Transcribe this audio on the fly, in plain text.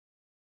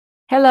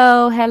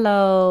Hello,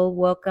 hello.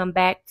 Welcome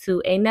back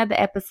to another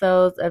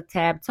episode of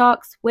Tab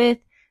Talks with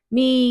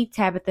me,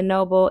 Tabitha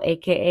Noble,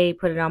 aka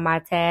Put It On My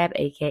Tab,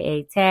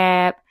 aka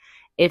Tab.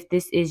 If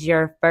this is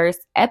your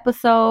first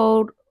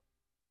episode,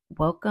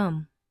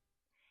 welcome.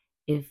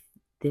 If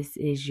this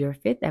is your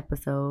fifth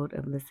episode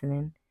of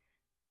listening,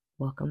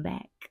 welcome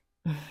back.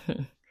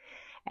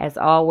 As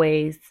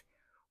always,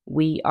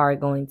 we are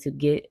going to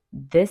get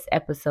this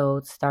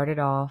episode started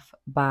off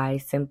by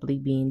simply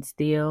being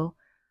still,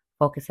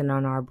 focusing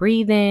on our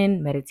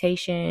breathing,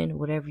 meditation,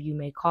 whatever you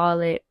may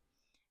call it.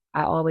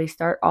 I always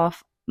start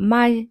off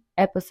my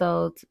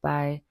episodes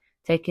by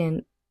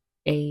taking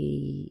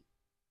a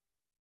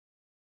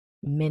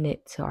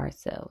minute to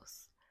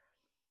ourselves.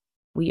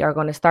 We are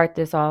going to start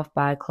this off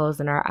by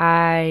closing our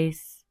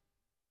eyes.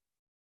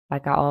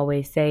 Like I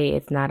always say,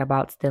 it's not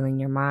about stilling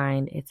your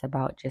mind. It's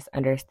about just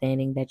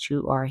understanding that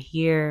you are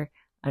here,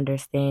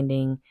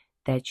 understanding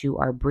that you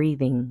are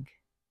breathing,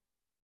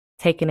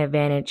 taking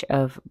advantage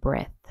of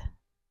breath.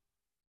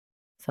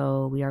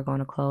 So we are going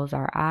to close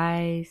our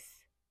eyes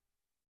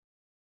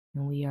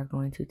and we are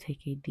going to take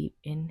a deep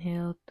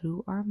inhale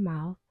through our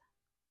mouth.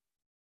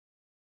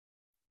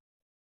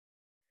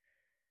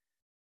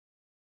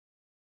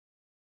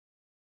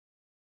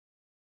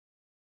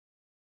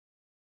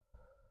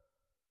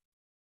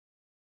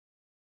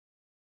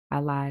 I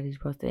lied. You're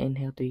supposed to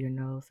inhale through your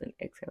nose and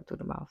exhale through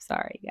the mouth.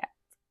 Sorry,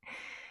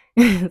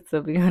 guys.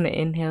 So we're going to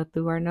inhale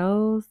through our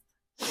nose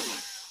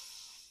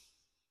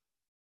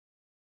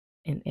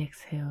and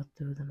exhale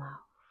through the mouth.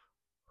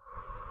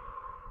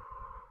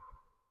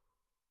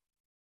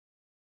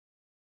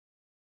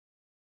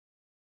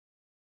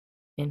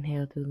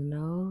 Inhale through the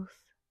nose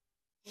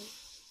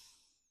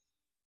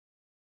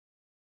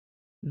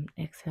and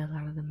exhale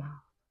out of the mouth.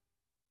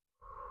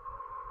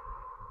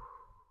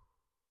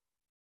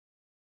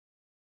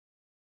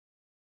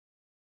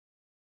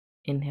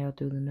 Inhale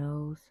through the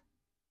nose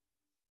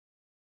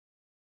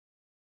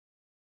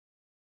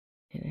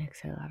and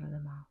exhale out of the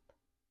mouth.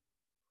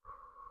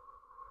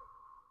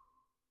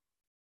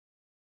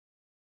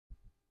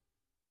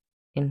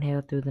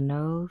 Inhale through the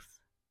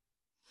nose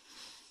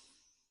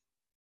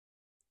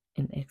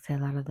and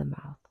exhale out of the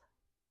mouth.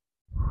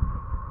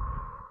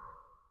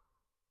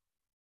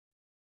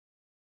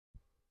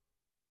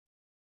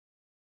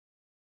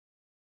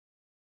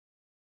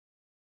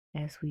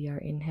 As we are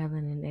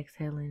inhaling and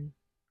exhaling,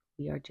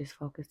 we are just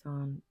focused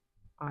on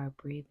our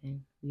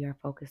breathing. We are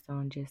focused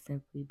on just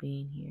simply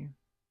being here.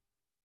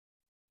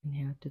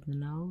 Inhale through the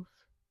nose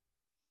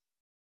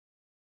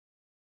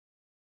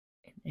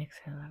and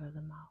exhale out of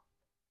the mouth.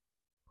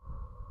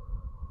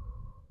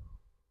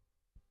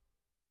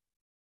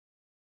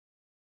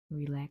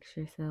 Relax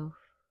yourself.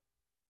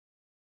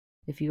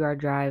 If you are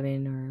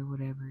driving or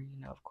whatever,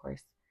 of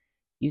course,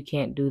 you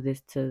can't do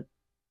this to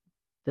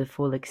the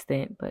full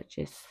extent, but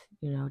just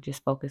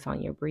focus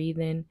on your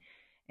breathing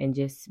and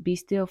just be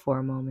still for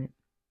a moment.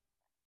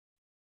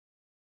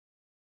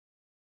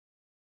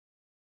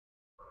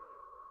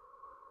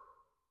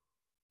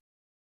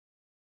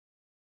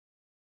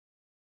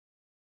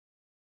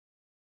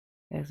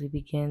 As we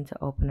begin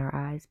to open our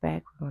eyes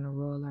back, we're going to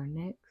roll our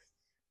necks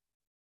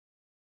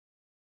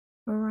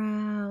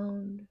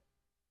around.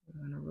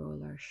 We're going to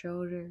roll our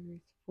shoulders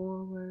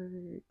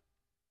forward.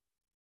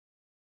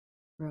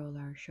 Roll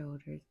our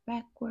shoulders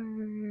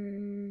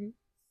backward.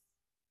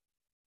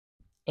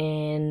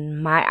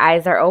 And my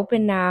eyes are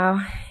open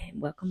now.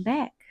 Welcome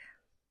back.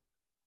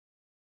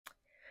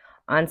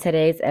 On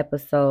today's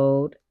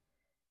episode,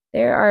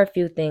 there are a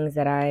few things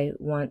that I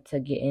want to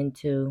get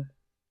into.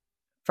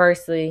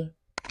 Firstly,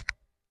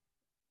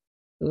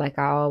 like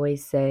I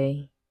always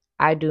say,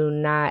 I do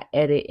not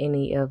edit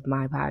any of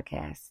my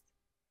podcasts.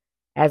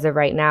 As of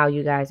right now,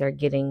 you guys are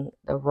getting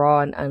the raw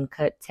and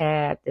uncut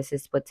Tab. This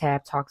is what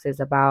Tab Talks is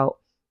about.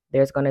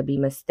 There's going to be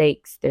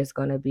mistakes. There's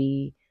going to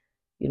be,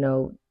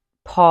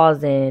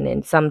 pausing.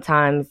 And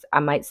sometimes I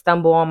might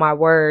stumble on my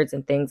words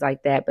and things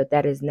like that. But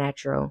that is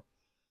natural.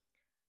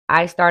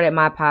 I started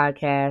my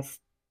podcast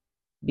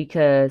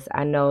because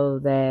I know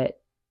that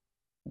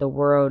the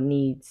world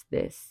needs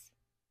this.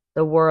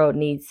 The world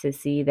needs to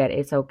see that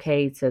it's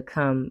okay to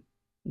come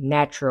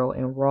natural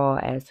and raw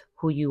as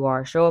who you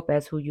are. Show up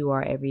as who you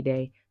are every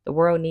day. The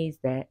world needs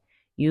that.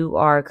 You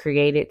are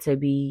created to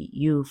be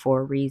you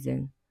for a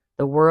reason.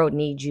 The world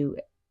needs you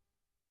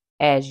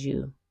as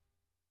you.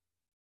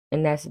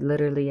 And that's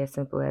literally as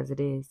simple as it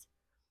is.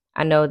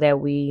 I know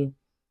that we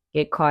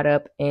get caught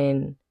up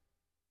in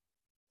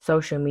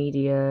social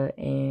media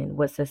and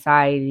what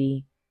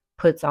society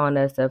puts on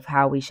us of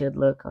how we should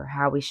look or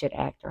how we should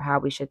act or how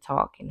we should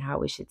talk and how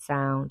we should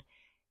sound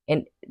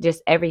and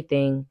just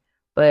everything.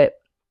 But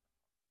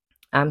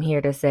I'm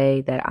here to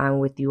say that I'm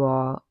with you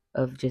all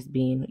of just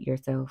being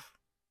yourself.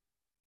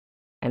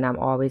 And I'm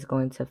always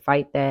going to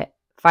fight that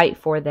fight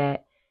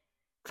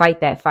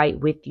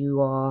with you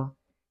all.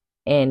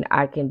 And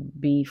I can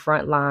be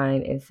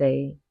frontline and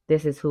say,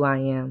 this is who I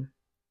am,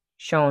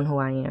 showing who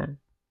I am.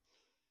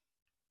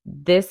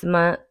 This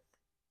month,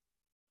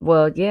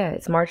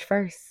 it's March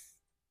 1st.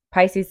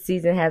 Pisces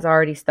season has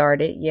already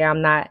started.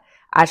 Yeah,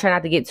 I try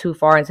not to get too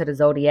far into the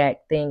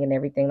zodiac thing and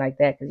everything like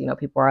that, because,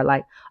 people are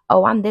like,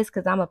 oh, I'm this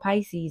because I'm a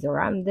Pisces,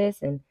 or I'm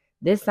this, and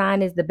this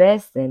sign is the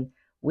best, and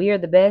we are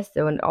the best,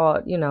 and all,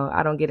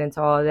 I don't get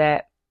into all of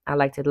that. I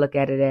like to look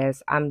at it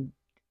as I'm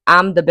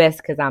the best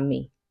because I'm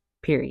me,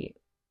 period.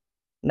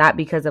 Not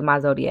because of my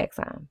zodiac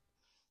sign.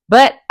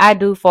 But I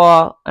do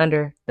fall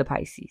under the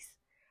Pisces.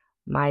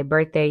 My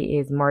birthday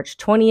is March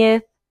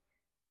 20th.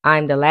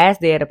 I'm the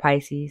last day of the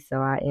Pisces,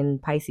 so I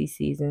end Pisces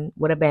season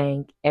with a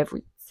bang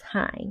every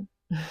time.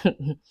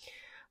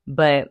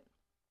 But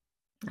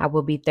I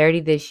will be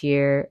 30 this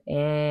year,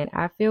 and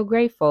I feel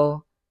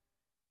grateful.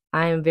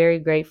 I am very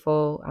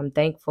grateful. I'm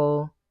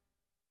thankful.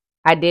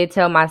 I did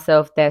tell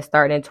myself that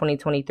starting in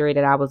 2023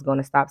 that I was going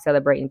to stop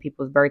celebrating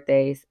people's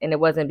birthdays. And it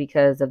wasn't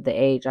because of the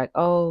age, like,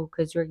 oh,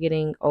 because you're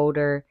getting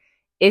older.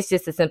 It's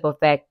just a simple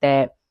fact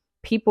that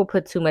people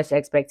put too much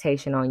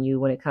expectation on you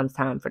when it comes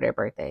time for their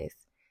birthdays.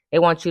 They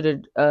want you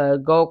to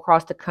go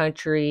across the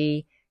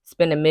country,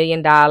 spend $1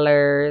 million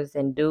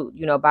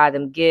and buy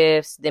them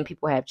gifts. Then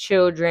people have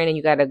children and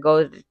you got to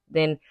go.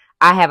 Then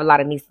I have a lot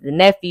of nieces and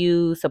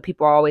nephews. So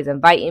people are always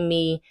inviting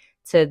me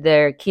to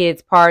their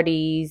kids'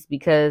 parties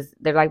because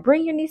they're like,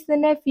 bring your nieces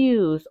and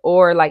nephews.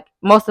 Or like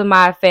most of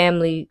my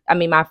family,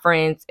 my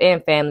friends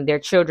and family, their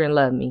children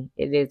love me.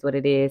 It is what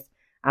it is.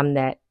 I'm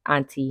that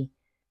auntie,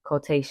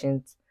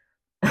 quotations.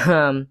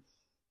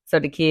 So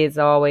the kids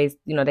always,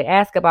 they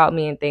ask about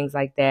me and things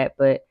like that.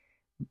 But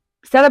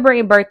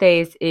celebrating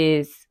birthdays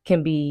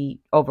can be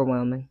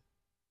overwhelming.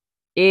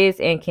 Is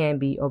and can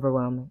be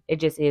overwhelming. It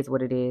just is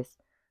what it is.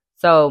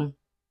 So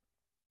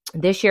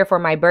this year for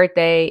my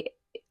birthday,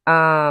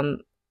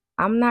 I'm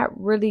not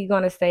really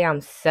going to say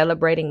I'm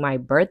celebrating my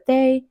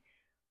birthday.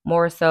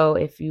 More so,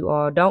 if you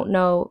all don't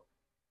know,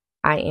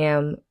 I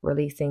am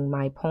releasing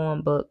my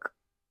poem book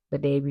the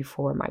day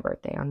before my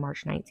birthday on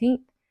March 19th.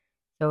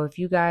 So if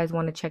you guys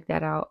want to check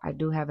that out, I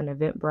do have an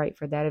Eventbrite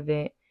for that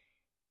event.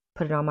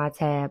 Put it on my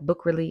tab,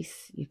 book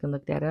release. You can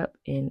look that up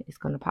and it's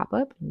going to pop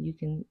up and you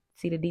can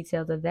see the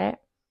details of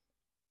that.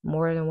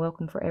 More than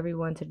welcome for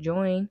everyone to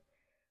join.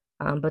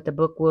 But the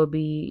book will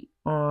be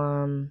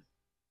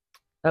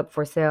up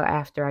for sale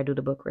after I do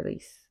the book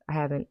release. I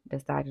haven't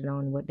decided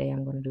on what day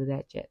I'm going to do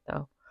that yet,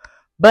 though.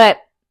 But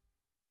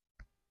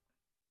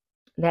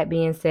that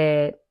being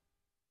said,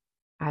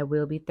 I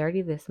will be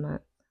 30 this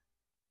month.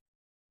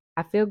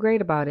 I feel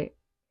great about it.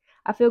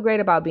 I feel great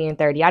about being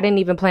 30. I didn't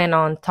even plan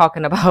on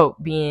talking about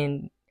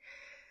turning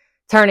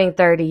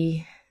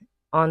 30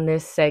 on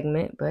this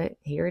segment, but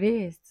here it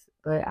is.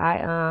 But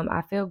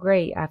I feel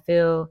great. I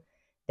feel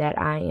that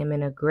I am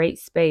in a great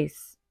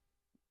space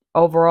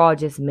overall,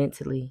 just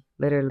mentally,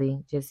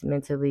 literally just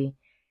mentally.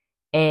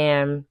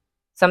 And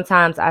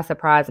sometimes I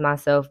surprise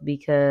myself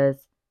because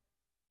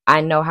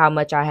I know how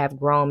much I have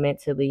grown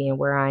mentally and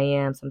where I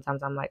am.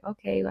 Sometimes I'm like,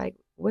 okay, like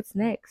what's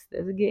next?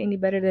 Does it get any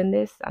better than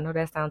this? I know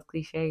that sounds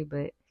cliche,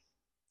 but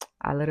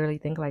I literally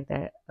think like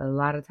that a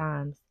lot of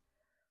times.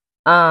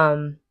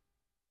 So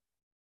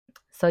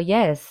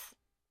yes,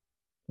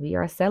 we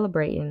are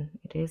celebrating.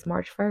 It is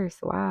March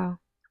 1st. Wow.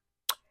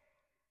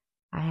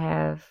 I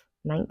have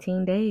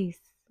 19 days.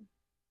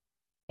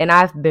 And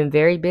I've been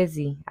very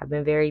busy. I've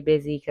been very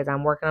busy because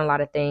I'm working on a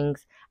lot of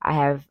things. I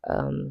have,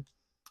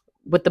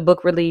 with the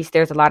book release,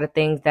 there's a lot of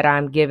things that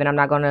I'm giving. I'm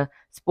not going to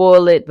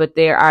spoil it, but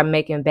I'm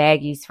making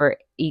baggies for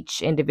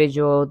each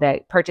individual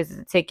that purchases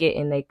a ticket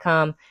and they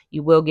come.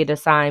 You will get a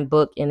signed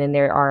book. And then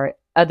there are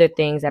other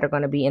things that are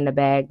going to be in the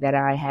bag that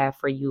I have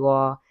for you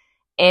all.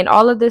 And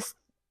all of these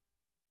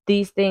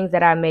things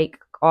that I make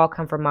all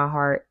come from my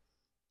heart.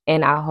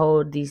 And I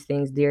hold these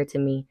things dear to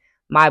me.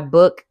 My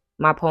book,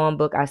 my poem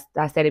book,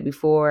 I said it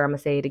before, I'm going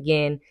to say it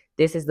again.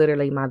 This is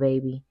literally my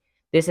baby.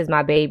 This is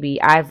my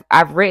baby.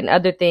 I've written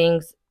other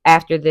things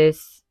after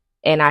this,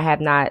 and I have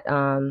not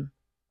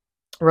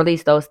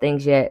released those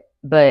things yet.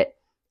 But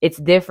it's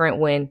different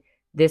when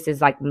this is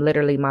like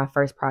literally my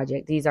first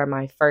project. These are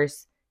my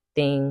first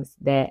things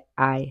that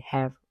I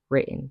have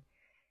written.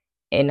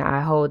 And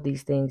I hold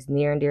these things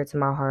near and dear to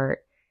my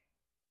heart.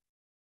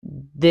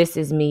 This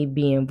is me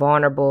being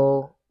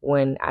vulnerable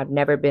when I've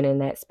never been in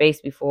that space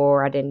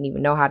before. I didn't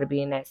even know how to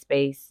be in that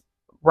space.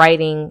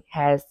 Writing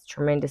has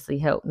tremendously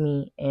helped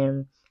me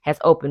and has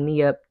opened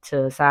me up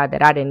to a side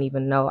that I didn't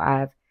even know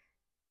I've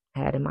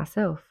had in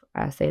myself.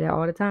 I say that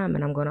all the time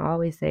and I'm going to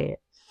always say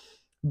it.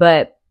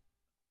 But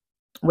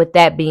with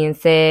that being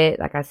said,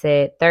 like I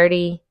said,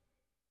 30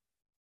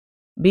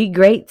 be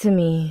great to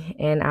me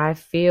and I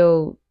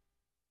feel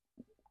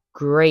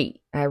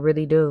great. I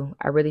really do.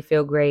 I really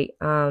feel great.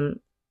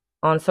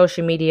 On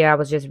social media, I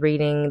was just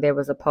reading, there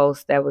was a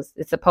post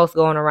it's a post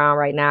going around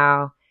right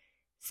now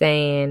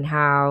saying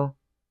how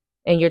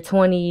in your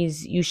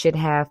 20s, you should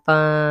have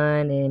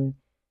fun and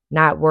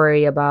not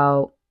worry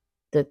about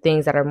the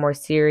things that are more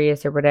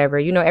serious or whatever.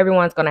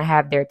 Everyone's going to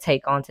have their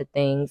take onto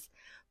things.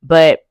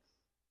 But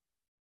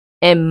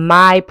in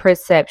my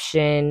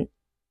perception,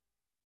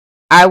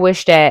 I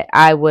wish that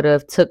I would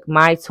have took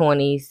my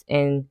 20s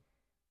and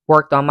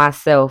worked on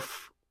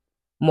myself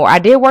more. I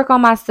did work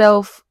on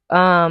myself,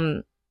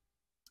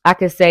 I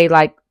could say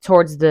like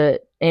towards the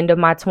end of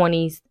my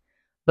 20s.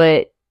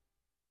 But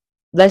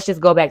let's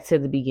just go back to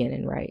the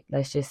beginning, right?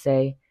 Let's just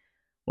say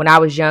when I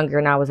was younger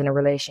and I was in a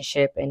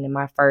relationship and in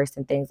my first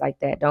and things like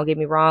that. Don't get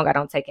me wrong. I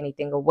don't take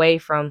anything away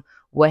from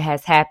what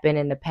has happened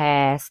in the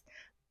past.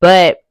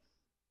 But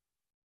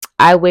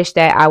I wish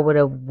that I would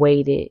have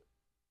waited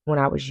when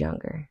I was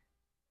younger.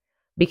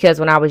 Because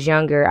when I was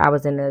younger, I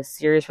was in a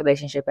serious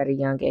relationship at a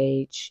young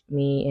age.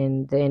 Me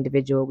and the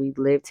individual, we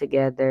lived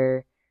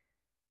together.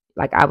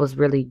 Like I was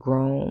really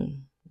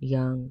grown,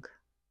 young.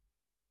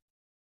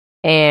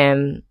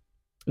 And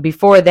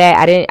before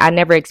that, I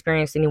never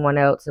experienced anyone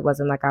else. It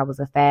wasn't like I was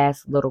a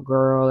fast little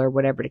girl or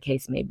whatever the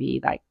case may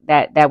be. Like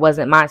that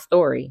wasn't my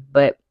story.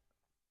 But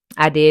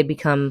I did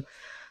become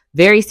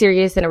very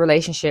serious in a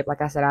relationship.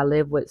 Like I said, I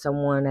lived with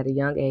someone at a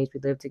young age. We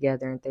lived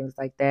together and things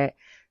like that.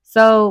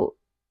 So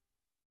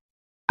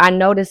I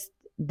noticed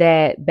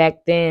that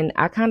back then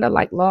I kind of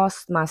like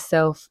lost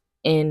myself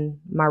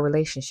in my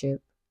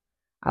relationship.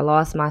 I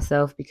lost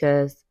myself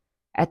because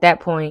at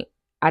that point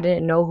I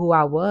didn't know who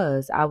I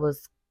was. I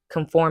was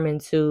conforming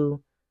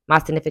to my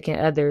significant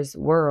other's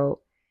world.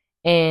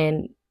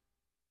 And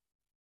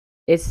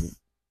it's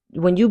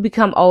when you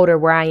become older,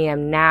 where I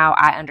am now,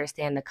 I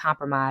understand the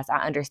compromise. I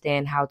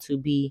understand how to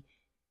be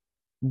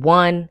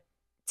one,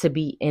 to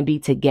be and be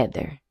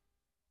together.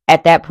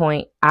 At that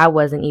point, I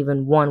wasn't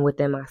even one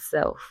within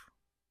myself.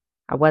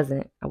 I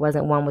wasn't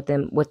one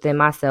within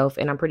myself,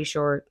 and I'm pretty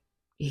sure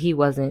he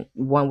wasn't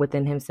one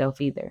within himself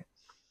either.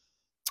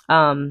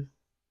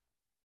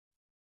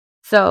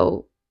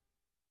 So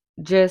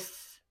just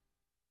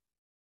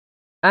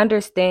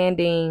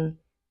understanding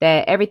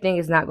that everything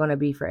is not going to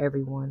be for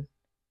everyone.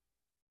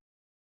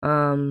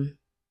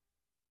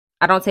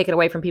 I don't take it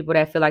away from people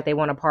that feel like they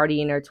want to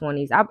party in their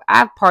 20s.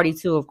 I've partied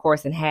too, of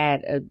course, and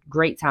had a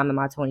great time in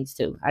my 20s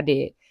too. I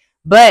did.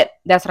 But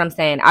that's what I'm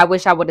saying. I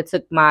wish I would have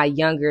took my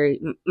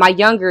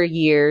younger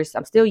years.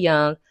 I'm still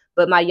young,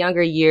 but my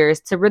younger years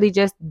to really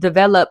just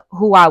develop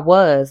who I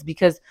was.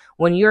 Because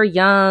when you're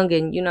young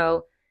and,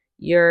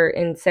 you're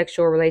in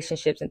sexual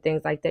relationships and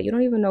things like that, you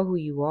don't even know who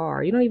you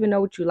are. You don't even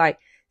know what you like.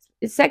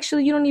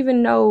 Sexually, you don't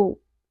even know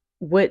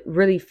what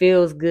really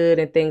feels good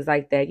and things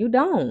like that. You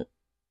don't.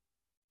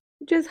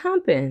 You're just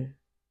humping.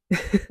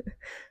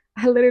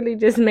 I literally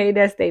just made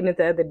that statement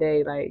the other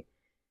day. Like,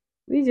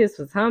 we just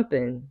was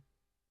humping.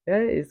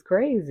 That is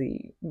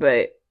crazy.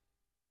 But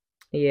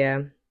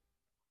yeah,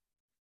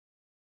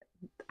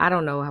 I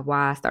don't know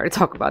why I started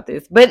talking about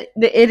this, but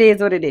it is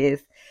what it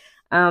is.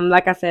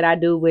 Like I said, I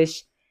do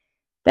wish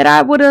that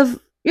I would have,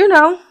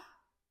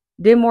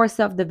 did more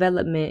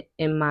self-development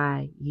in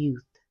my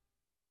youth,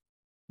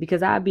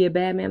 because I'd be a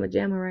bad mama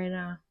jamma right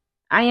now.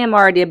 I am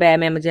already a bad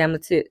mama jamma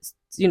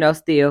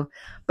still.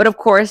 But of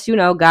course,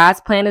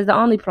 God's plan is the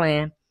only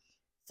plan.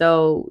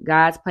 So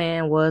God's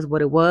plan was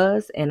what it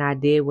was, and I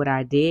did what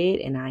I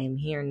did, and I am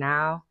here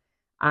now.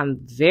 I'm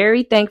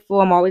very thankful.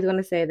 I'm always going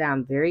to say that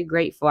I'm very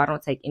grateful. I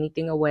don't take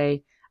anything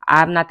away.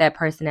 I'm not that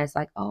person that's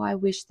like, oh, I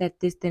wish that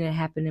this didn't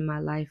happen in my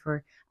life.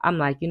 Or I'm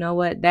like, you know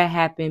what? That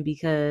happened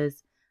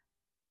because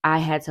I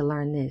had to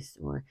learn this,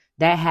 or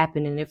that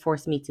happened and it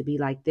forced me to be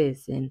like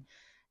this. And,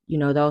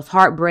 those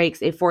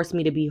heartbreaks, it forced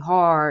me to be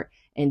hard.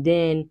 And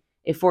then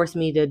it forced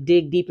me to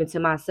dig deep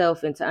into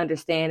myself and to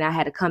understand I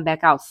had to come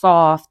back out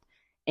soft.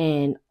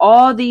 And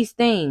all these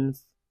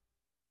things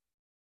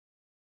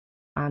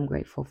I'm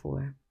grateful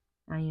for.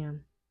 I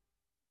am.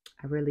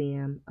 I really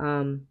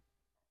am.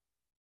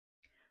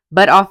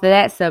 But off of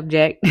that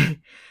subject,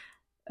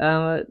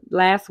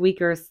 last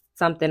week or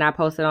something, I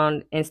posted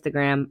on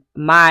Instagram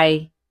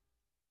my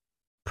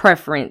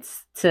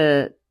preference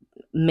to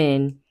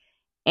men.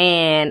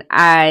 And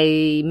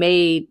I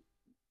made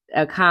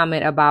a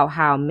comment about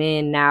how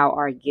men now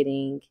are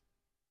getting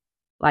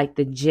like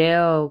the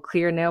gel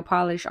clear nail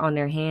polish on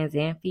their hands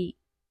and feet.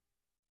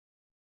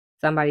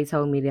 Somebody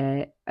told me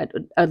that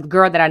a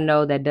girl that I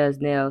know that does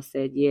nails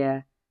said,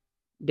 yeah,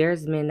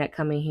 there's men that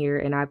come in here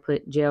and I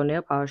put gel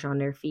nail polish on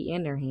their feet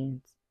and their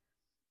hands.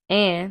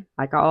 And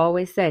like I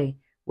always say,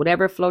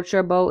 whatever floats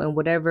your boat and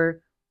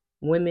whatever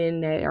women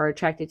that are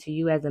attracted to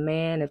you as a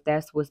man, if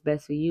that's what's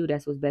best for you,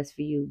 that's what's best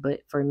for you. But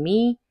for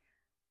me,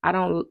 I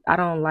don't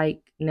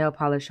like nail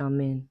polish on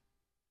men.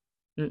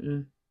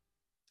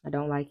 I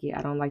don't like it.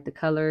 I don't like the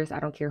colors. I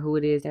don't care who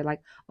it is. They're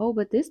like, oh,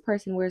 but this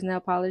person wears nail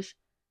polish.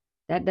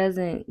 That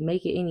doesn't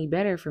make it any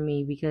better for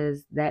me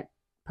because that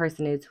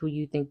person is who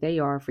you think they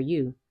are for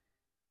you.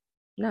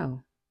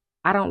 No,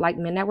 I don't like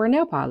men that wear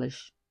nail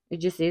polish. It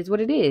just is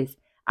what it is.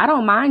 I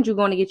don't mind you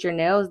going to get your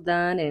nails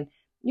done and,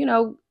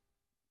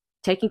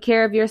 taking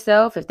care of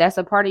yourself. If that's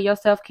a part of your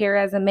self-care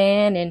as a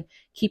man and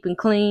keeping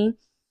clean,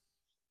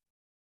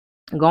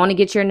 going to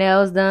get your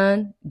nails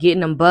done, getting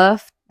them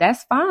buffed,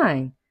 that's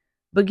fine.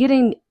 But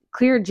getting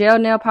clear gel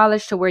nail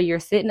polish to where you're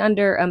sitting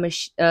under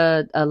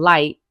a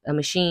light, a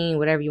machine,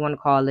 whatever you want to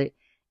call it,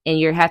 and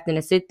you're having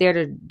to sit there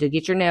to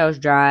get your nails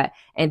dried,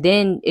 and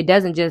then it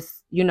doesn't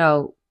just,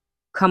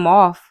 come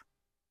off.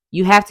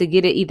 You have to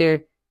get it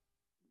either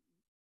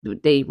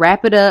they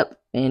wrap it up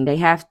and they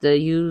have to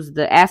use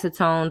the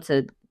acetone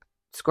to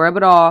scrub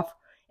it off,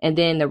 And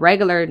then the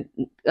regular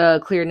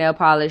clear nail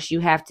polish,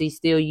 you have to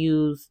still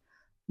use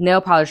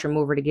nail polish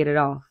remover to get it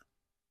off.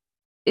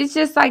 It's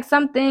just like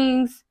some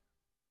things,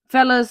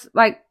 fellas,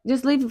 like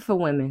just leave it for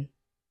women.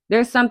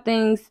 There's some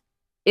things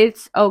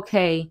it's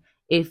okay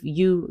if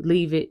you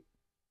leave it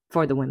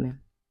for the women.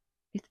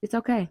 It's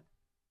okay.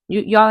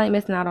 Y'all ain't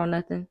missing out on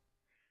nothing.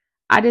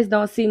 I just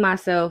don't see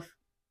myself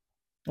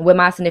with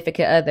my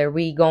significant other.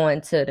 We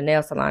going to the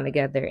nail salon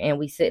together and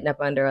we sitting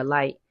up under a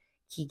light,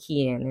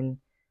 kikiing and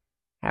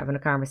having a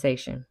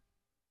conversation.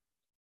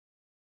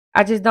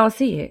 I just don't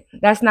see it.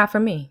 That's not for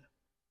me.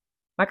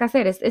 Like I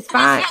said, it's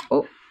fine.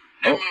 Oh,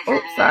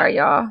 sorry,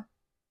 y'all.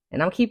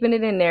 And I'm keeping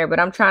it in there, but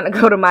I'm trying to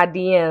go to my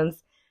DMs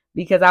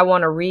because I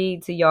want to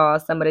read to y'all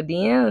some of the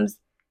DMs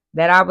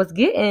that I was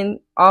getting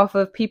off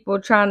of people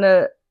trying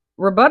to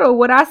rebuttal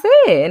what I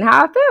said and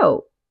how I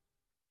felt.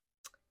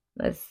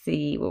 Let's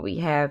see what we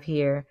have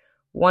here.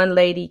 One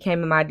lady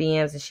came in my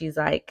DMs and she's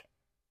like,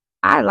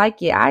 I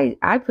like it.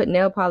 I put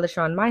nail polish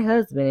on my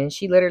husband. And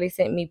she literally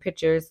sent me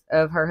pictures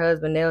of her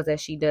husband nails that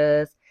she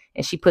does.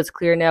 And she puts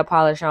clear nail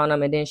polish on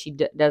them. And then she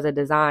does a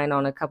design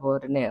on a couple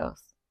of the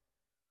nails.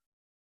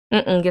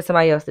 Get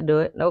somebody else to do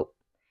it. Nope.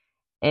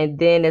 And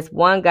then this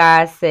one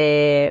guy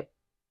said,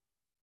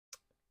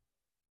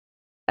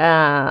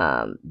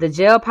 the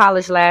gel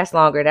polish lasts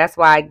longer. That's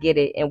why I get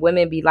it. And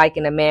women be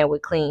liking a man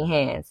with clean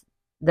hands.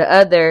 The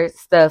other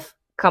stuff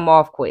come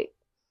off quick.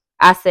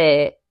 I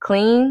said,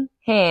 clean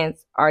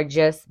hands are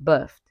just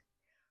buffed.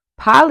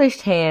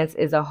 Polished hands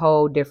is a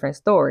whole different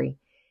story.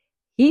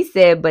 He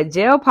said, but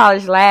gel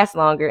polish lasts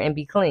longer and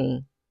be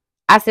clean.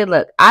 I said,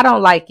 look, I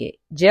don't like it.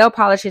 Gel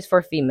polish is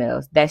for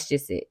females. That's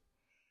just it.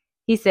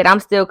 He said,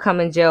 I'm still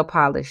coming gel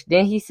polish.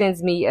 Then he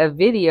sends me a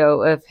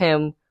video of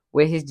him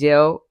with his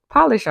gel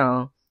polish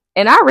on.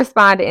 And I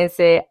responded and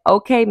said,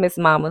 okay, Miss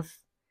Mamas.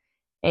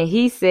 And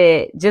he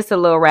said, just a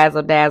little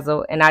razzle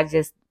dazzle. And I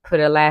just put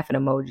a laughing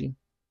emoji.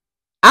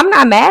 I'm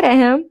not mad at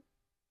him.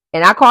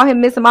 And I call him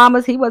Miss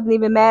Mamas. He wasn't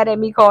even mad at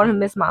me calling him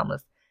Miss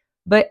Mamas.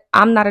 But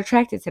I'm not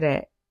attracted to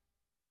that.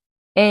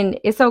 And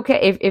it's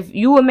okay. If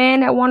you a man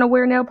that want to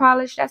wear nail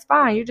polish, that's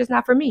fine. You're just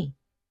not for me.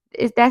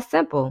 It's that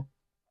simple.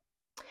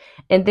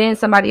 And then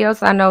somebody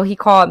else I know, he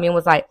called me and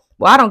was like,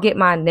 well, I don't get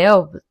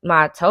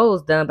my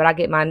toes done, but I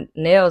get my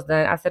nails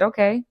done. I said,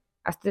 okay.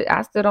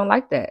 I still don't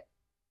like that.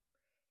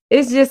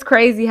 It's just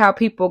crazy how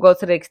people go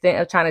to the extent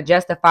of trying to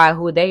justify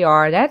who they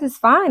are. That is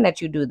fine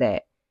that you do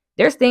that.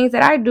 There's things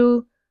that I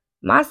do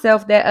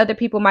myself that other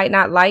people might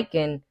not like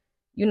and,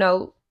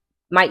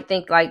 might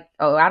think like,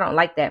 oh, I don't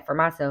like that for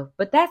myself.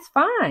 But that's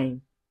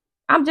fine.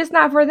 I'm just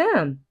not for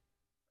them.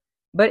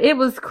 But it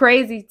was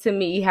crazy to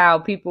me how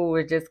people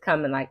were just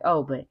coming like,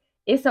 oh, but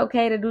it's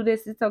okay to do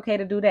this. It's okay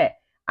to do that.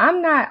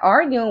 I'm not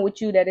arguing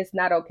with you that it's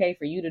not okay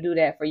for you to do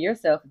that for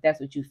yourself if that's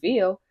what you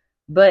feel.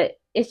 But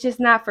it's just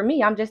not for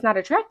me. I'm just not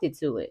attracted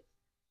to it.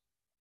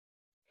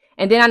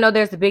 And then I know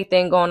there's a big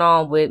thing going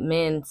on with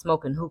men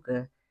smoking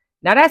hookah.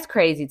 Now that's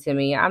crazy to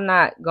me. I'm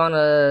not going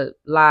to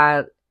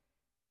lie.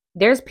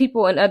 There's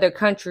people in other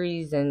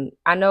countries, and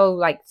I know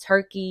like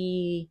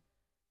Turkey,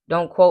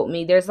 don't quote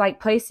me. There's like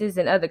places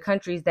in other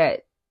countries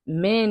that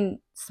men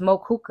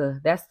smoke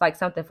hookah. That's like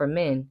something for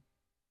men.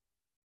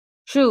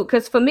 Shoot,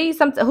 because for me,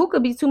 hookah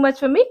be too much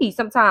for me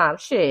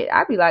sometimes. Shit,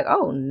 I'd be like,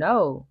 oh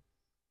no.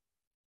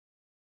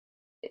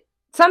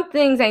 Some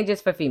things ain't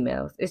just for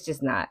females. It's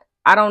just not.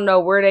 I don't know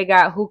where they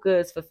got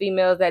hookahs for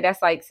females.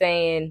 That's like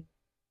saying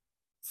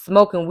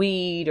smoking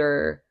weed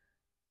or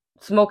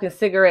smoking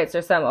cigarettes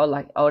or something. Oh,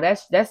 like, oh,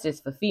 that's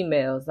just for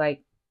females.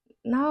 Like,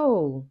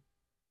 no.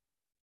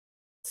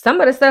 Some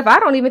of the stuff I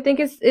don't even think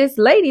it's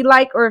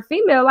ladylike or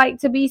female like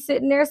to be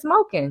sitting there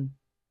smoking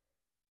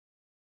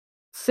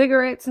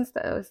cigarettes and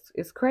stuff.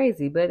 It's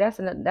crazy, but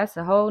that's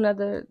a whole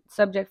nother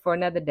subject for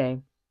another day.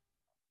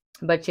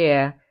 But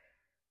yeah.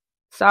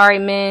 Sorry,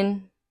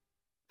 men,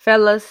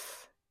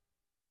 fellas,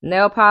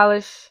 nail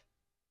polish.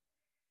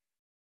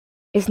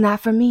 It's not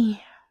for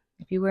me.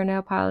 If you wear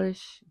nail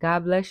polish,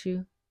 God bless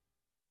you.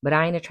 But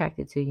I ain't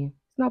attracted to you.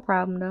 It's no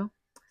problem, though.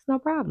 It's no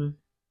problem.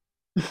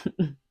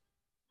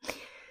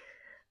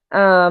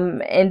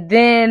 And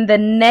then the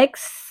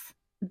next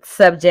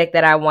subject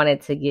that I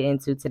wanted to get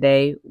into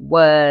today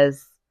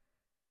was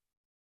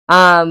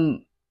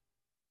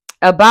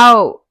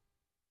about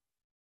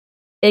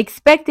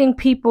expecting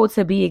people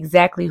to be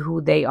exactly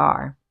who they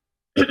are.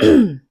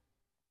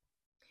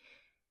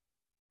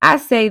 I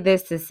say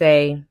this to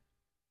say,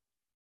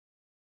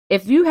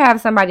 if you have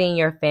somebody in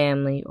your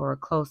family or a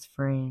close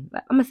friend,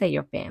 I'm going to say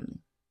your family,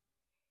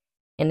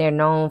 and they're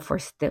known for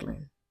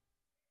stealing.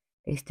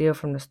 They steal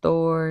from the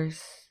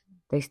stores.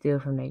 They steal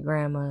from their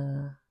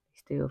grandma. They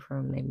steal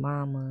from their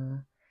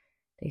mama.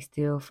 They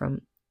steal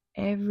from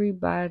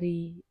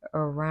everybody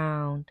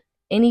around.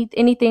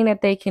 Anything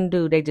that they can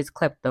do, they just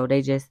klepto.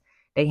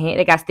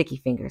 They got sticky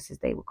fingers, as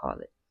they would call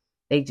it.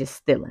 They just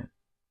stealing.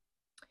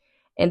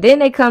 And then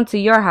they come to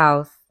your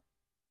house,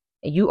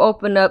 and you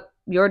open up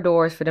your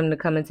doors for them to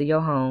come into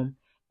your home,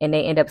 and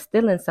they end up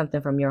stealing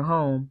something from your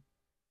home.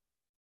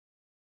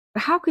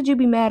 How could you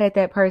be mad at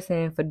that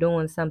person for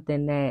doing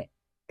something that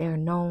they're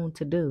known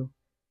to do.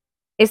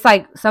 It's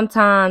like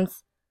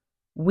sometimes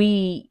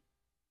we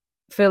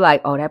feel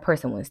like, oh, that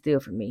person wouldn't steal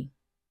from me.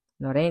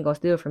 No, they ain't gonna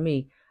steal from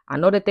me. I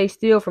know that they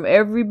steal from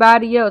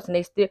everybody else, and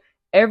they steal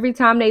every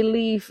time they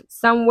leave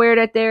somewhere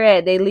that they're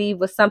at, they leave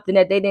with something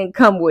that they didn't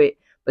come with,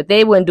 but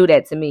they wouldn't do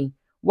that to me.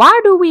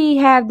 Why do we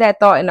have that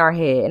thought in our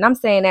head? And I'm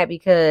saying that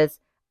because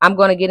I'm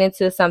going to get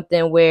into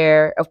something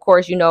where, of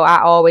course,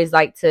 I always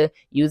like to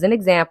use an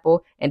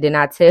example and then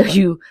I tell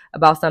you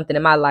about something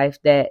in my life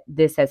that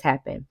this has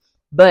happened.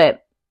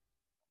 But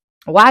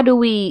why do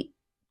we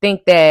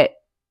think that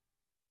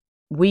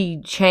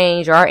we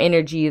change our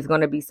energy is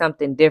going to be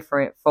something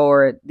different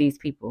for these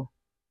people?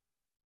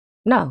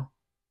 No,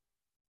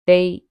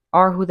 they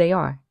are who they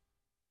are.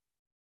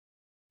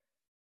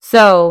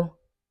 So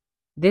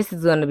this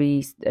is going to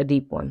be a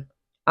deep one.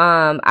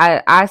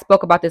 I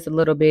spoke about this a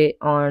little bit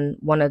on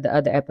one of the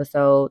other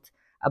episodes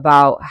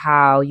about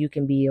how you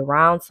can be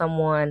around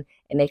someone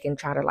and they can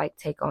try to like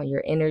take on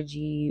your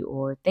energy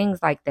or things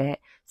like that.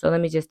 So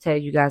let me just tell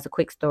you guys a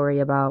quick story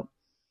about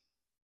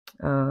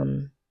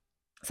something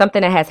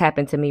that has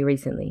happened to me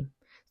recently.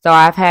 So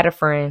I've had a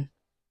friend.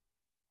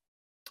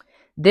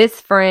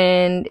 This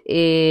friend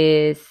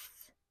is,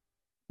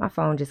 my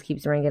phone just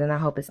keeps ringing and I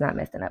hope it's not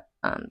messing up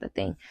the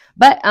thing.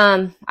 But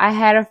I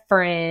had a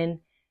friend,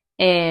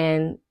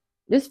 and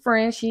this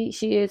friend, she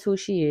is who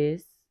she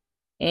is.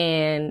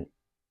 And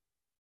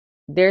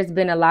there's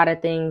been a lot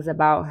of things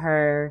about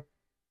her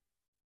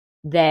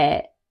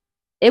that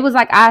it was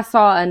like I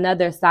saw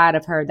another side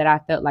of her that I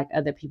felt like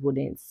other people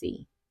didn't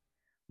see.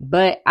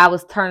 But I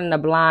was turning a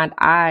blind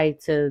eye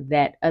to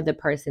that other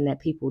person that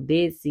people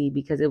did see,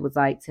 because it was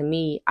like, to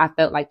me, I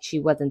felt like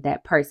she wasn't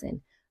that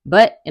person.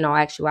 But in all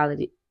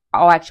actuality,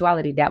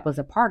 that was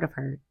a part of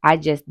her. I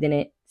just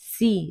didn't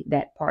see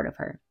that part of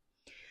her.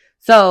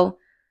 So,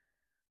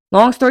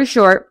 long story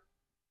short,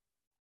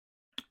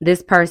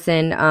 this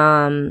person,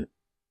 I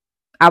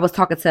was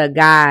talking to a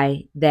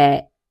guy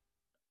that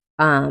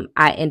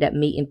I ended up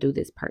meeting through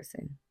this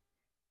person.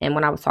 And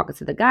when I was talking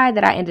to the guy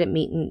that I ended up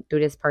meeting through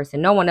this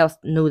person, no one else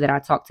knew that I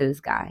talked to this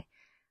guy.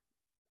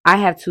 I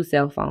have 2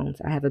 cell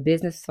phones. I have a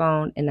business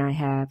phone and I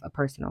have a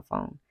personal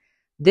phone.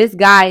 This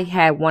guy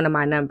had one of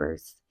my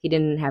numbers. He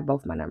didn't have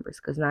both my numbers,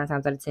 because 9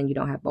 times out of 10, you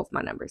don't have both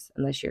my numbers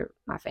unless you're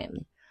my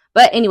family.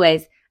 But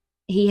anyways,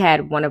 he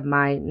had one of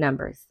my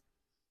numbers.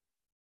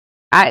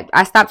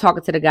 I stopped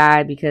talking to the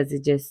guy because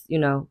it just,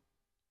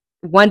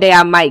 one day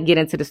I might get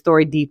into the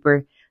story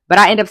deeper. But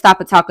I ended up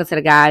stopping talking to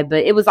the guy.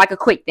 But it was like a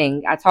quick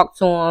thing. I talked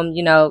to him,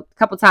 a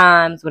couple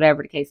times,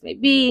 whatever the case may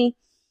be.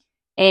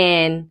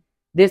 And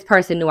this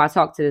person knew I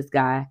talked to this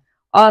guy.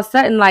 All of a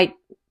sudden, like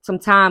some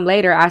time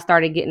later, I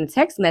started getting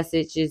text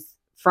messages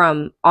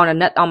from on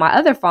my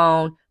other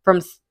phone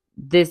from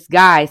this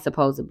guy,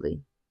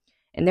 supposedly.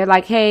 And they're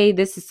like, hey,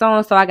 this is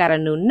so-and-so. I got a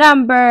new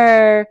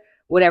number,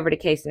 whatever the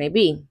case may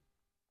be.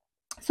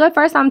 So at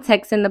first I'm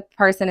texting the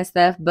person and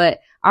stuff,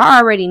 but I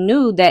already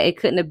knew that it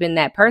couldn't have been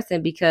that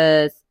person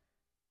because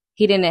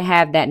he didn't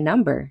have that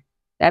number.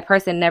 That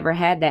person never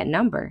had that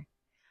number.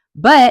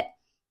 But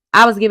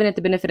I was giving it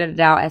the benefit of the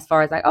doubt as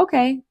far as like,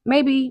 okay,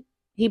 maybe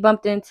he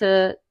bumped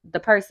into the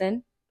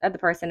person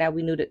that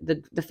we knew,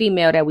 the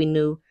female that we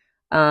knew,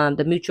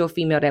 the mutual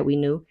female that we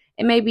knew,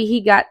 and maybe he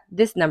got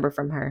this number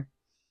from her.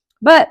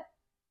 But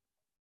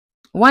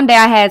one day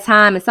I had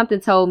time and something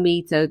told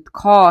me to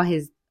call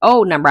his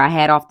old number I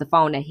had off the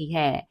phone that he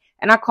had.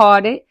 And I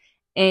called it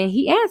and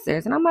he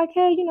answers. And I'm like,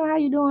 hey, how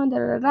you doing? Da,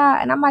 da, da.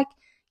 And I'm like,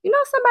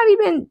 somebody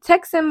been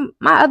texting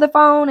my other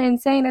phone and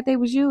saying that they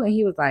was you. And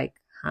he was like,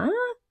 huh?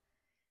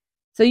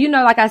 So,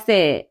 like I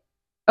said,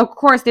 of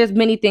course, there's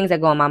many things that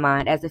go in my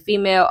mind. As a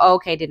female,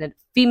 okay, did a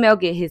female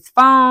get his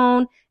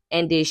phone?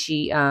 And did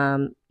she,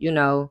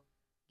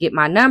 get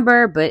my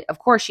number? But of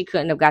course, she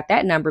couldn't have got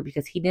that number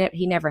because he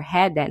never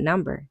had that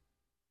number.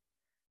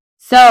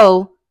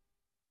 So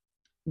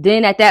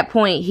then at that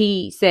point,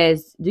 he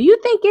says, do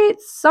you think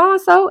it's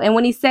so-and-so? And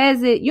when he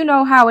says it, you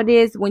know how it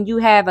is when you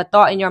have a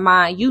thought in your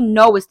mind,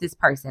 it's this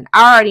person.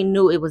 I already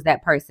knew it was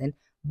that person.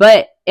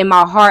 But in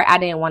my heart, I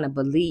didn't want to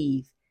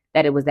believe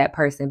that it was that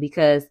person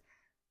because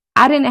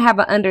I didn't have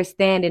an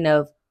understanding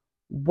of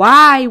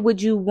why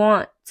would you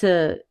want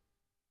to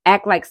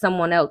act like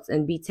someone else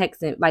and be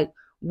texting. Like,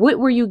 what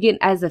were you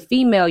getting as a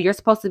female? You're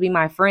supposed to be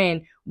my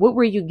friend. What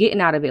were you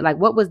getting out of it? Like,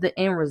 what was the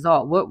end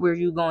result? What were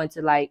you going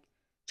to like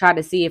try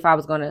to see if I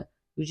was going to,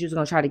 you was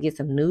going to try to get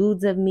some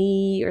nudes of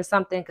me or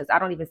something? Because I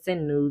don't even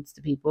send nudes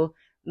to people.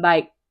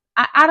 Like,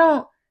 I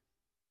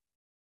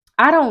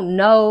don't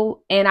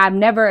know. And I've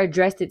never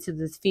addressed it to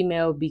this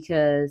female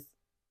because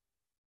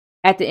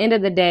at the end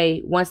of the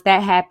day, once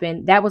that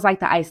happened, that was like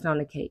the icing on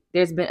the cake.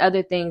 There's been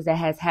other things that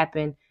has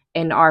happened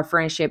in our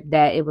friendship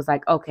that it was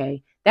like,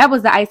 okay, that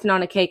was the icing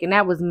on the cake. And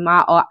that was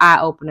my eye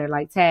opener.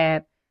 Like,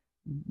 Tab,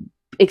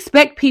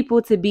 expect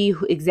people to be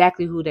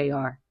exactly who they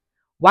are.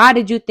 Why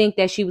did you think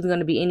that she was going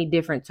to be any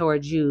different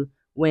towards you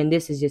when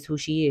this is just who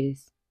she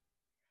is?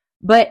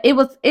 But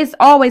it's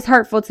always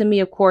hurtful to me,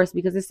 of course,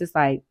 because it's just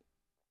like,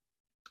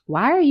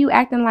 why are you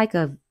acting like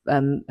a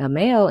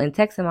male and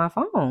texting my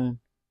phone?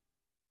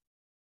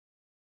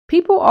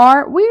 People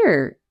are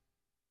weird.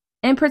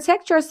 And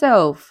protect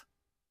yourself.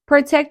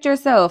 Protect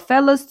yourself.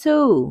 Fellas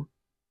too.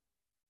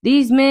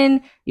 These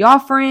men, y'all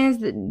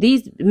friends,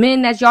 these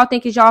men that y'all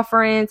think is y'all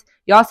friends,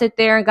 y'all sit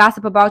there and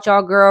gossip about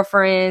y'all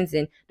girlfriends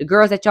and the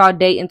girls that y'all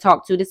date and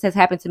talk to. This has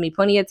happened to me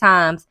plenty of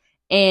times.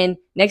 And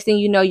next thing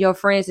you know, your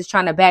friends is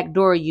trying to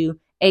backdoor you,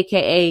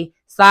 aka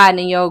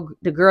sliding in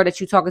the girl that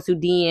you talking to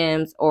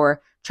DMs,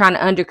 or trying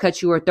to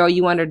undercut you or throw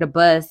you under the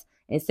bus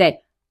and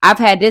say, I've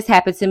had this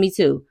happen to me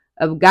too.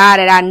 A guy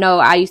that I know,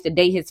 I used to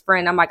date his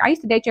friend. I'm like, I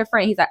used to date your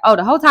friend. He's like, oh,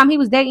 the whole time he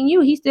was dating you,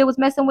 he still was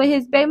messing with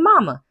his baby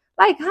mama.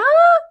 Like,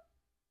 huh?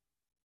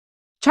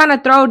 Trying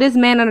to throw this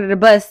man under the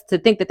bus to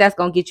think that that's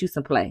going to get you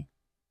some play.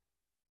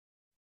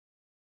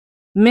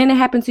 Men, it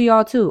happen to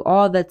y'all too,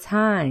 all the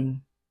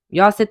time.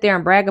 Y'all sit there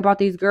and brag about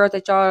these girls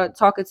that y'all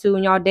talking to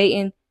and y'all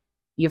dating.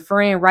 Your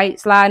friend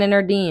sliding in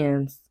her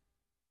DMs.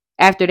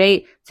 After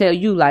they tell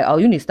you like, oh,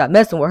 you need to stop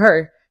messing with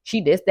her. She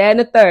this, that, and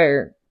the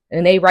third.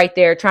 And they right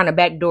there trying to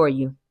backdoor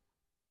you.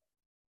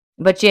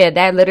 But yeah,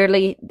 that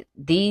literally,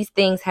 these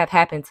things have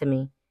happened to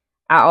me.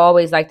 I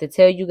always like to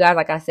tell you guys,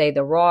 like I say,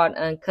 the raw and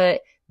uncut.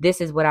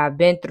 This is what I've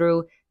been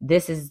through.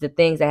 This is the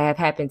things that have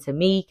happened to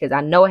me because I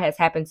know it has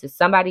happened to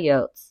somebody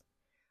else.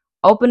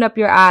 Open up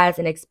your eyes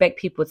and expect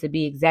people to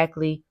be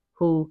exactly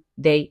who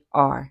they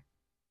are.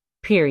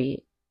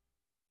 Period.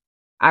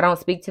 I don't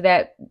speak to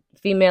that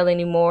female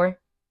anymore.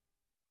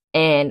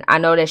 And I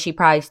know that she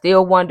probably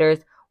still wonders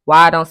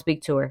why I don't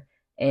speak to her.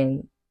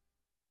 And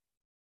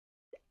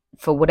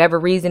for whatever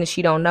reason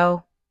she don't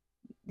know,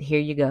 here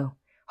you go.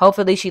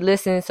 Hopefully she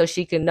listens so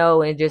she can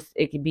know, and just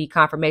it can be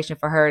confirmation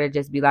for her to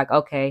just be like,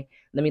 okay,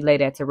 let me lay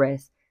that to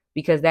rest,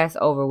 because that's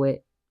over with.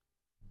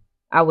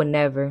 I would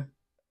never.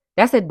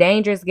 That's a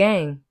dangerous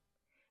game,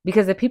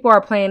 because if people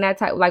are playing that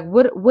type, like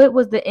what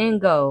was the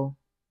end goal?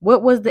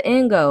 What was the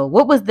end goal?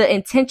 What was the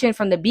intention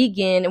from the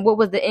beginning, and what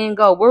was the end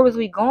goal? Where was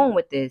we going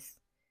with this?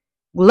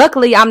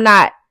 Luckily, I'm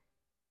not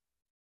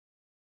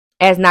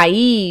as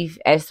naive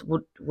as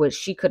what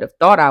she could have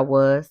thought I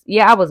was.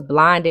 Yeah, I was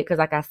blinded because,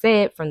 like I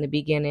said from the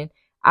beginning,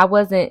 I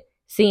wasn't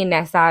seeing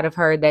that side of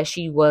her that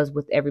she was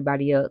with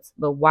everybody else.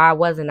 But why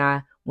wasn't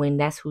I when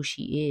that's who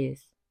she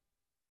is?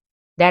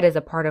 That is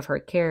a part of her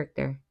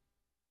character.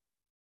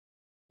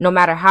 No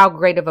matter how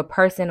great of a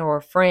person or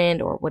a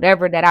friend or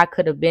whatever that I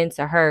could have been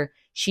to her,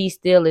 she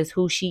still is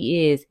who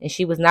she is. And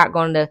she was not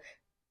going to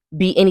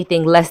be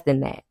anything less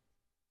than that.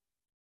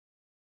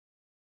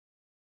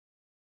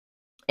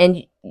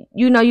 And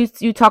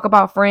you talk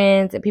about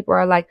friends and people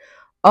are like,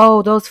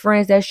 oh, those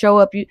friends that show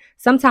up.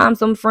 Sometimes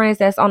some friends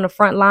that's on the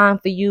front line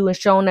for you and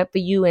showing up for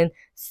you and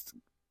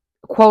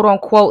quote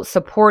unquote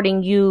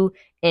supporting you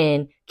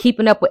and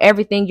keeping up with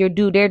everything you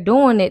do, they're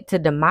doing it to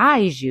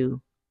demise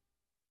you.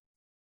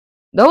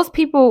 Those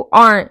people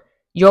aren't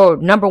your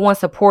number one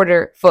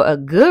supporter for a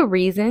good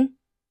reason.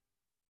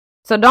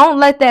 So don't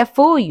let that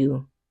fool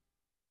you.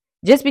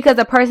 Just because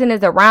a person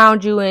is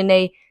around you and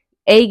they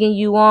egging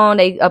you on,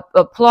 they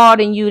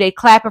applauding you, they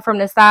clapping from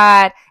the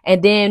side,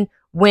 and then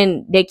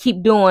when they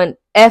keep doing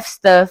F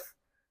stuff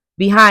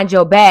behind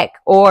your back,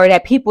 or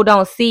that people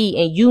don't see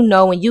and you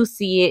know and you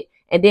see it,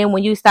 and then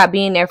when you stop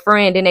being their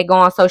friend, then they go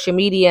on social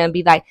media and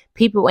be like,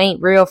 people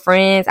ain't real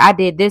friends, I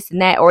did this and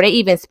that, or they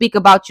even speak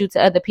about you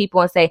to other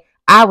people and say,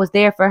 I was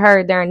there for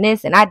her during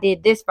this, and I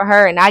did this for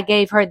her, and I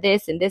gave her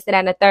this and this and that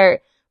and the third.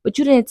 But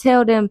you didn't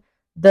tell them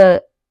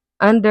the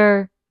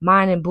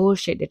undermining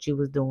bullshit that you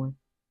was doing.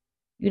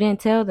 You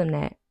didn't tell them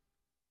that.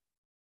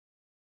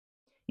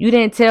 You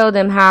didn't tell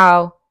them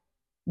how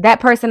that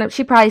person,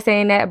 she probably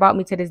saying that about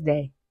me to this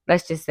day.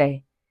 Let's just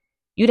say.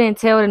 You didn't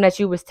tell them that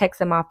you was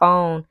texting my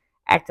phone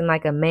acting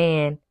like a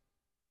man,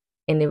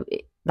 and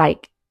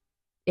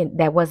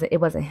it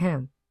wasn't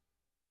him.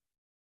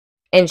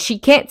 And she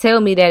can't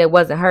tell me that it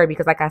wasn't her,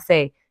 because like I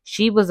say,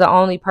 she was the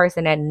only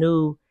person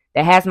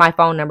that has my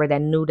phone number,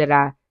 that knew that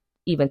I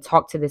even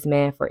talked to this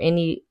man for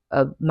any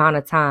amount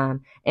of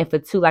time. And for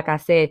two, like I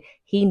said,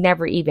 he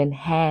never even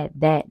had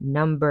that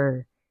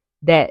number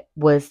that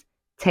was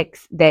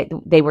that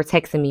they were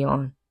texting me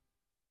on.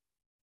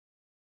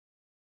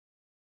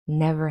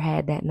 Never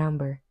had that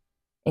number.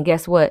 And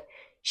guess what?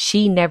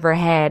 She never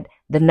had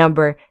the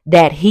number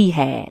that he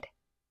had,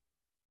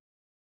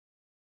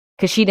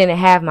 because she didn't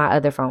have my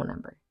other phone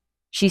number.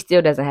 She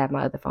still doesn't have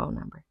my other phone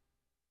number.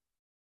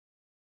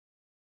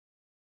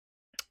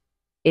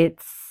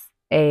 It's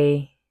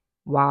a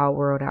wild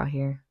world out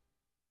here.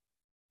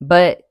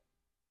 But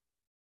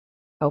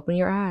open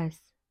your eyes.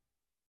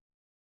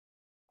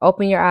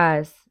 Open your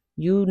eyes.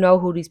 You know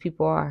who these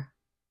people are.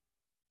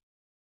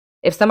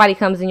 If somebody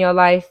comes in your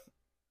life,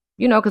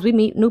 because we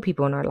meet new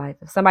people in our life.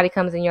 If somebody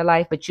comes in your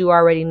life, but you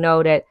already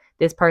know that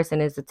this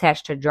person is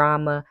attached to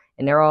drama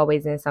and they're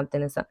always in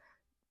something and something,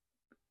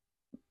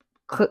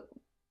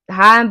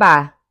 high and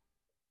by.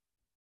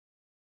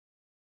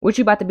 What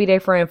you about to be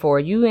their friend for?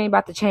 You ain't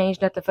about to change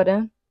nothing for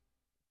them.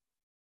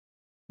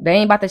 They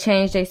ain't about to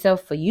change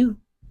themselves for you.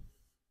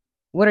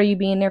 What are you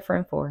being their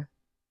friend for?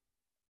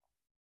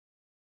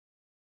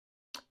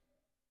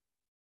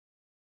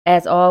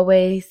 As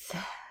always,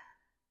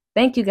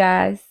 thank you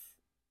guys.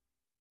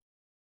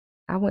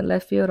 I went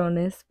left field on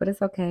this, but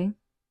it's okay.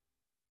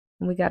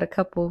 We got a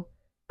couple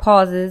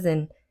pauses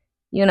and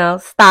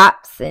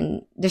stops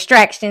and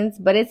distractions,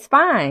 but it's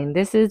fine.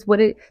 This is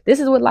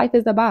what life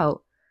is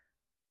about.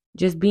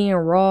 Just being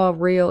raw,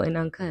 real, and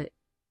uncut.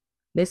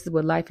 This is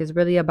what life is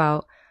really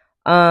about.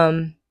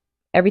 Um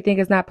Everything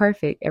is not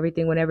perfect.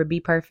 Everything will never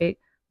be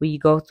perfect. We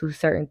go through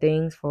certain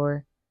things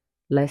for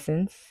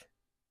lessons,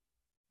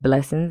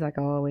 blessings, like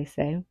I always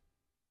say.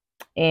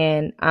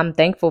 And I'm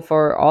thankful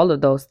for all of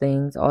those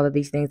things, all of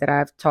these things that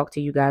I've talked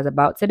to you guys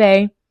about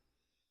today.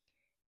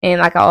 And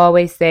like I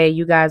always say,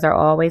 you guys are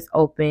always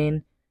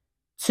open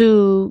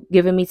to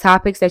giving me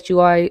topics that you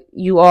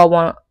all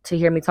want to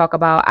hear me talk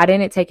about. I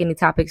didn't take any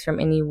topics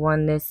from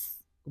anyone this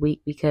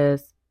week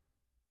because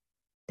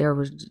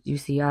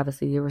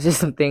obviously there was just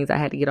some things I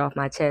had to get off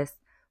my chest.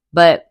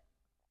 But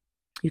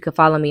you can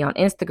follow me on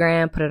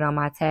Instagram, put it on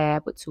my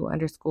tab with 2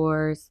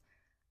 underscores.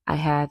 I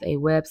have a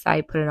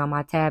website, put it on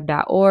my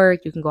tab.org.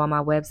 You can go on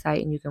my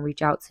website and you can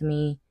reach out to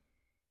me.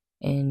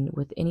 And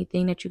with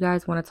anything that you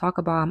guys want to talk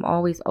about, I'm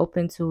always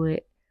open to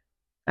it.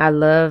 I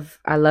love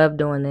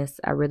doing this.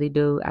 I really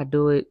do. I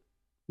do it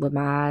with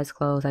my eyes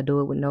closed. I do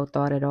it with no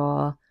thought at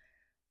all.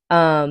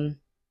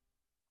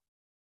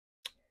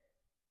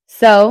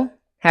 So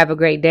have a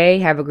great day.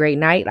 Have a great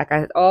night. Like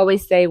I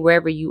always say,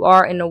 wherever you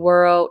are in the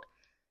world,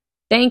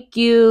 thank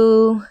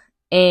you.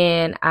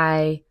 And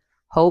I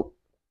hope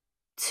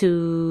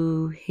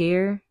to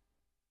hear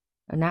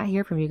or not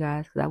hear from you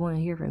guys because I want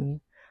to hear from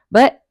you.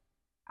 But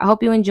I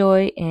hope you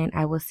enjoy, and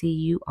I will see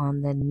you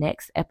on the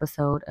next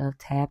episode of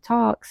Tab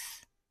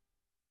Talks.